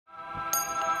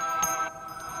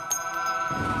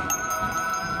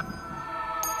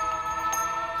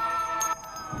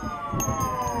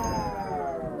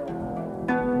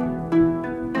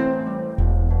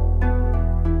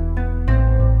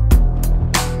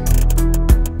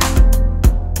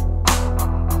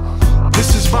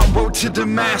to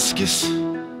Damascus,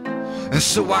 and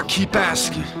so I keep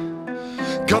asking.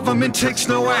 Government takes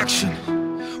no action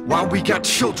while we got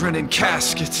children in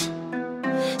caskets.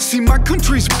 See, my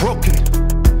country's broken,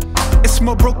 it's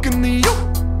more broken than you.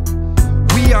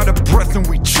 We out of breath and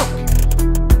we choking,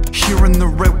 hearing the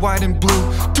red, white and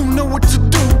blue. Don't know what to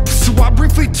do, so I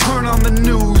briefly turn on the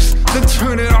news, then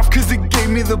turn it off cause it gave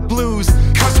me the blues.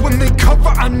 Cause when they cover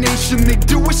our nation, they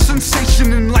do a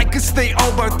sensation, and like us they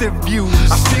all about their views.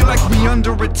 I feel like we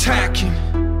under attacking,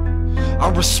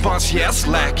 our response, yeah, it's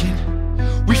lacking.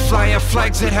 We fly our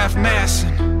flags at half-mast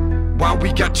while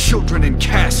we got children in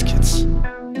caskets.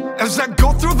 As I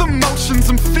go through the motions,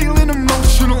 I'm feeling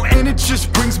emotional, and it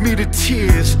just brings me to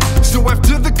tears. So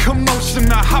after the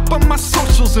commotion, I hop on my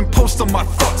socials and post on my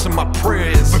thoughts and my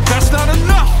prayers. But that's not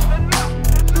enough,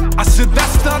 I said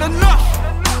that's not enough.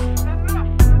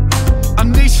 Our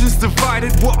nation's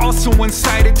divided, we're also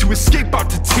one-sided. To escape out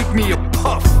to take me a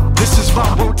puff. This is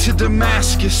my road to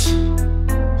Damascus,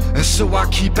 and so I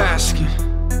keep asking.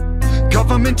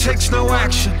 Government takes no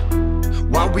action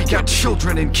while we got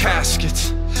children in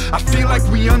caskets. I feel like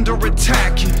we under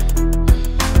attacking,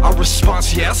 our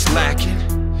response, yeah, it's lacking.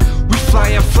 We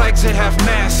fly our flags at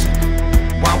half-mast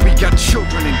while we got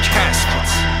children in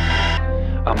caskets.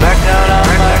 I'm back down on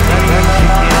my knees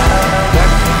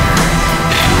again.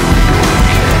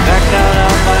 Back down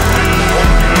on my knees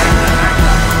again.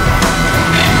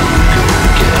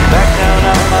 Back down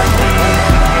on my knees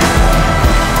again.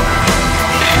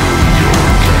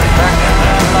 Back down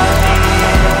on my knees.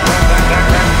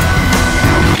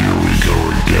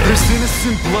 There's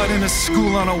innocent blood in a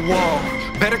school on a wall.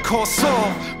 Better call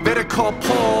Saul, better call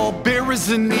Paul.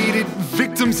 Bearers are needed,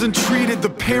 victims untreated. The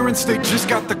parents, they just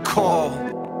got the call.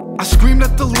 I screamed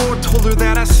at the Lord, told her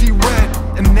that I see red,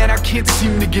 and that I can't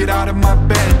seem to get out of my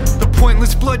bed. The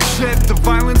pointless bloodshed, the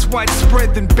violence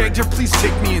widespread. Then begged her, please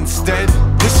take me instead.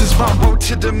 This is my road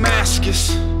to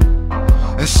Damascus,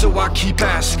 and so I keep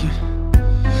asking.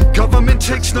 Government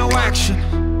takes no action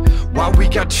while we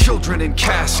got children in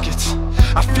caskets.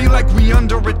 I feel like we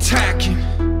under attacking,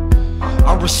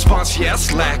 our response, yeah,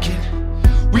 it's lacking.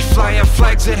 We fly our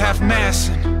flags at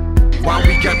half-mast while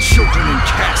we got children in